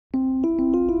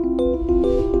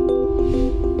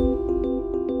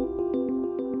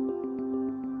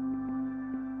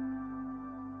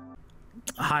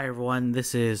Hi everyone,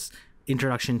 this is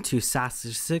Introduction to SAS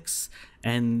Statistics,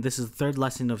 and this is the third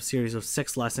lesson of a series of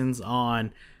 6 lessons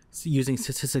on using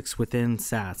statistics within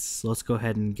SAS. So let's go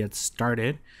ahead and get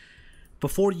started.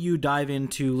 Before you dive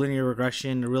into linear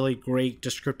regression, a really great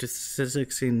descriptive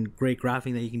statistics and great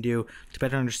graphing that you can do to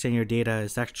better understand your data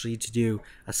is actually to do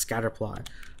a scatter plot.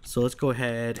 So let's go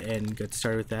ahead and get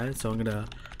started with that. So I'm gonna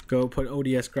go put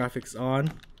ODS graphics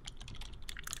on,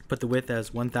 put the width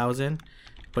as 1000,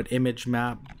 put image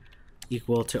map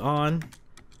equal to on,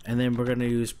 and then we're going to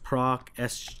use proc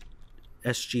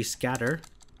sg scatter,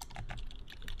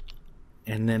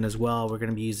 and then as well we're going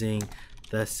to be using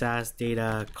the SAS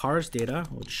data cars data,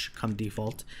 which come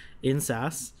default in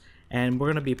SAS, and we're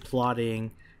going to be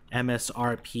plotting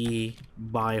MSRP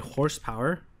by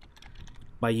horsepower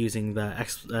by using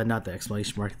the not the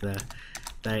exclamation mark, the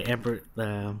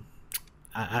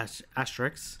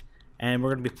asterisk, and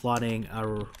we're going to be plotting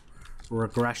a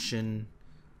regression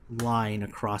line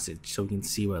across it so we can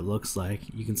see what it looks like.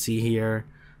 You can see here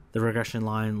the regression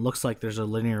line looks like there's a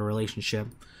linear relationship,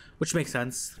 which makes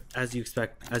sense. As you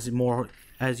expect, as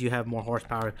you have more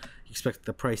horsepower, you expect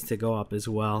the price to go up as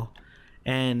well.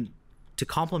 And to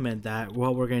complement that,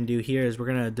 what we're going to do here is we're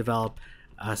going to develop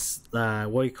what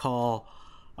we call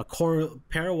a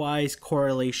pairwise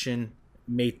correlation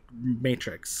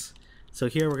matrix. So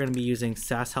here we're going to be using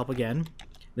SAS help again.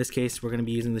 In this case, we're going to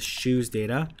be using the shoes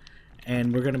data,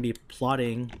 and we're going to be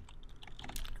plotting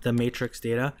the matrix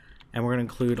data, and we're going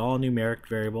to include all numeric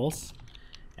variables.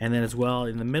 And then as well,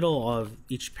 in the middle of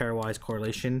each pairwise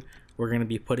correlation, we're going to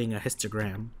be putting a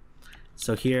histogram.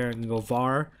 So here I'm going to go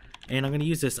var, and I'm going to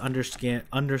use this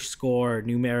underscore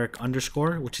numeric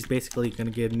underscore, which is basically going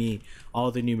to give me all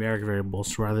the numeric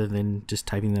variables rather than just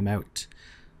typing them out.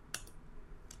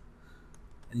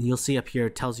 And you'll see up here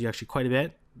it tells you actually quite a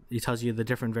bit. It tells you the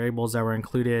different variables that were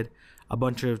included, a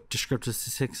bunch of descriptive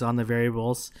statistics on the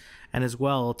variables, and as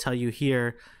well it'll tell you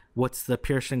here what's the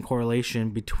Pearson correlation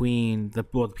between the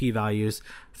p-values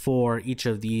for each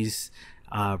of these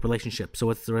relationships. So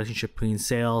what's the relationship between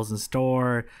sales and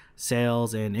store,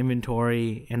 sales and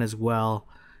inventory, and as well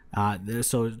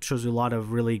so it shows you a lot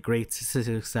of really great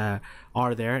statistics that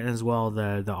are there, and as well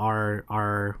the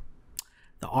R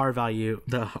value,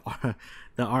 the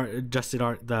R adjusted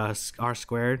R, the R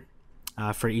squared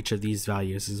for each of these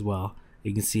values as well.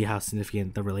 You can see how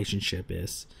significant the relationship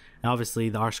is. And obviously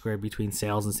the R squared between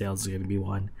sales and sales is going to be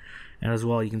 1. And as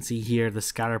well, you can see here the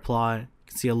scatter plot. You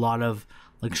can see a lot of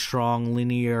like strong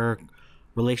linear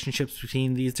relationships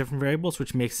between these different variables,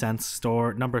 which makes sense.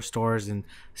 Number of stores and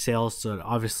sales should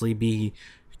obviously be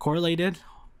correlated,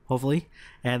 hopefully.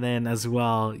 And then as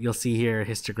well, you'll see here a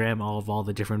histogram of all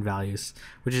the different values,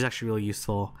 which is actually really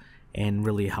useful and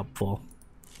really helpful.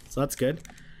 So that's good.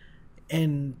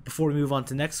 And before we move on to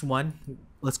the next one,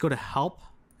 let's go to help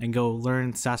and go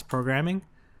learn SAS programming.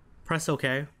 Press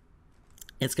OK.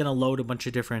 It's going to load a bunch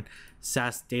of different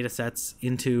SAS data sets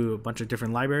into a bunch of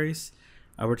different libraries.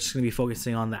 We're just going to be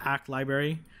focusing on the ACT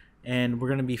library, and we're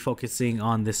going to be focusing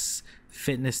on this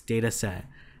fitness data set.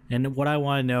 And what I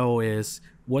want to know is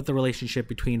what the relationship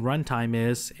between runtime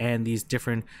is and these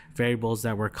different variables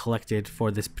that were collected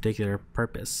for this particular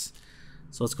purpose.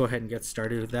 So let's go ahead and get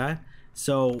started with that.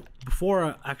 So before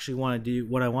I actually want to do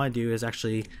what I want to do is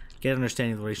actually get an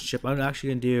understanding of the relationship. I'm actually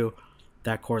going to do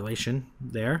that correlation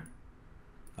there.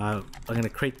 I'm going to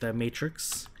create the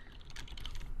matrix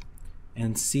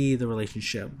and see the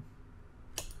relationship,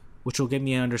 which will give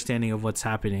me an understanding of what's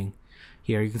happening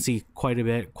here. You can see quite a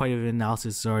bit of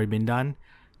analysis has already been done.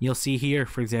 You'll see here,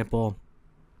 for example,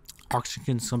 oxygen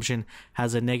consumption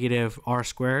has a negative R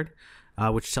squared,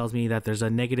 which tells me that there's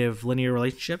a negative linear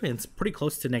relationship, and it's pretty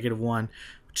close to -1,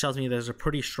 which tells me there's a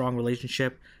pretty strong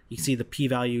relationship. You can see the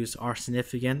p-values are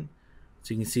significant,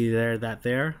 so you can see there,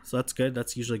 so that's good.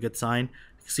 That's usually a good sign.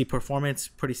 You can see performance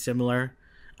pretty similar,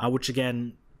 which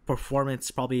again, performance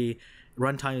probably,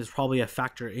 runtime is probably a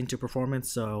factor into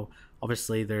performance, so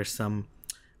obviously there's some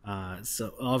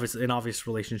an obvious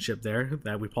relationship there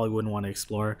that we probably wouldn't want to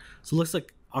explore. So it looks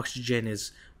like oxygen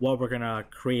is what we're gonna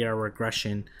create our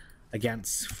regression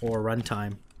against for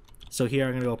runtime. So here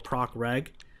I'm gonna go proc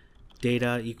reg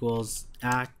data equals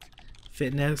act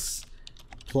fitness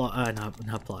plot,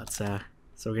 not plots. So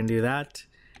we're gonna do that,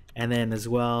 and then as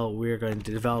well we're going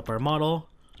to develop our model,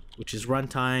 which is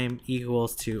runtime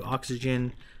equals to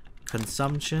oxygen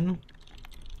consumption,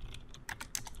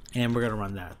 and we're gonna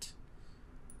run that.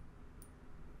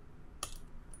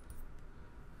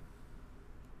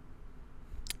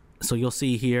 So you'll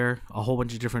see here a whole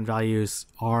bunch of different values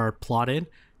are plotted.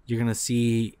 you're going to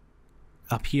see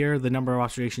up here the number of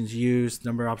observations used,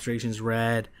 number of observations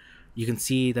read. You can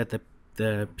see that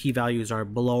the p-values are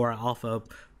below our alpha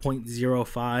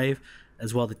 0.05.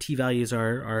 As well, the t-values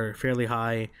are fairly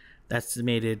high. The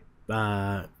estimated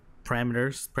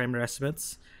parameter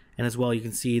estimates. And as well, you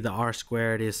can see the r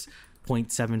squared is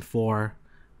 0.74,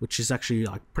 which is actually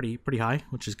like pretty high,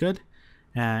 which is good.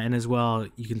 And as well,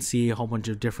 you can see a whole bunch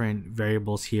of different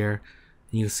variables here.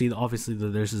 And you can see obviously that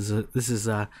this is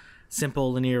a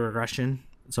simple linear regression.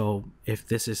 So if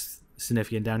this is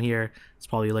significant down here, it's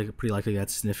probably like pretty likely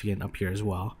that's significant up here as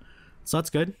well. So that's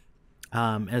good.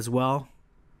 As well,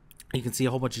 you can see a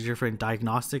whole bunch of different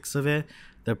diagnostics of it,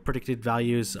 the predicted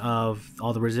values of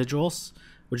all the residuals,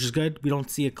 which is good. We don't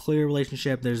see a clear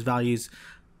relationship. There's values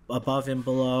above and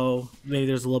below. Maybe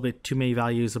there's a little bit too many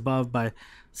values above, but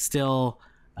still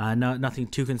nothing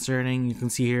too concerning. You can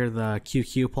see here the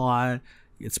QQ plot.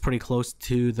 It's pretty close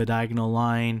to the diagonal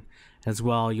line. As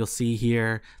well, you'll see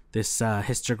here this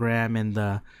histogram and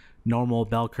the normal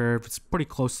bell curve. It's pretty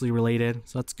closely related,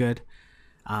 so that's good.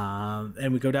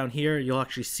 And we go down here, you'll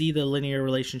actually see the linear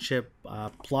relationship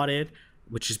plotted,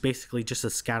 which is basically just a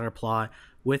scatter plot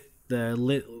with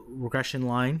the regression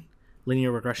line,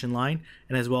 linear regression line,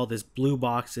 and as well this blue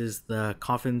box is the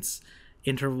confidence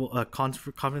interval,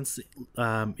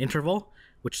 interval,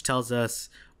 which tells us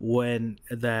when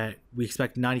that we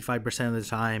expect 95% of the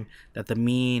time that the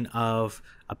mean of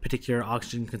a particular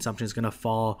oxygen consumption is going to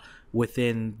fall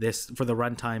within this, for the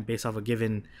runtime based off a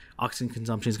given oxygen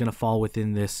consumption, is going to fall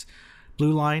within this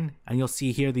blue line. And you'll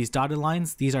see here these dotted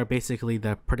lines, these are basically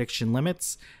the prediction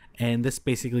limits, and this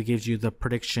basically gives you the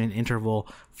prediction interval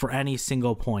for any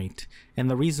single point. And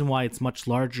the reason why it's much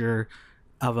larger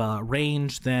of a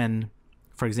range than,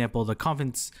 for example, the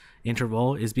confidence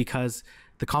interval is because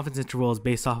the confidence interval is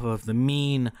based off of the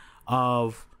mean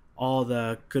of all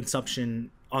the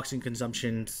oxygen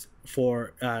consumptions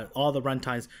for all the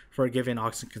runtimes for a given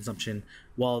oxygen consumption,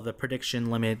 while the prediction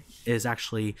limit is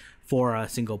actually for a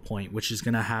single point, which is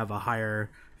going to have a higher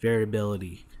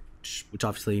variability, which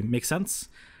obviously makes sense.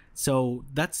 So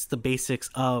that's the basics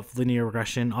of linear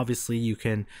regression. Obviously, you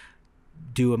can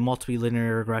do a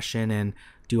multilinear regression and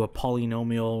do a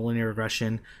polynomial linear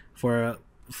regression. For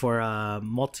a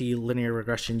multilinear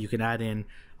regression, you can add in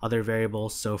other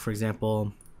variables. So for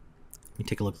example, let me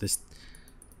take a look at this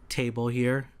table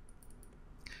here.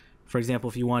 For example,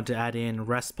 if you want to add in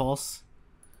rest pulse,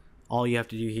 all you have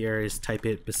to do here is type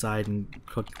it beside and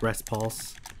click rest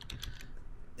pulse,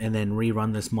 and then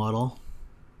rerun this model.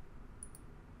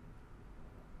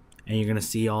 And you're going to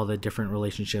see all the different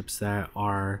relationships that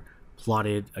are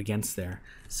plotted against there.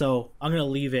 So I'm going to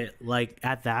leave it like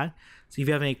at that. So if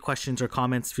you have any questions or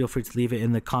comments, feel free to leave it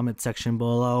in the comment section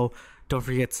below. Don't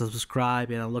forget to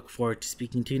subscribe, and I look forward to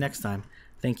speaking to you next time.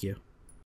 Thank you.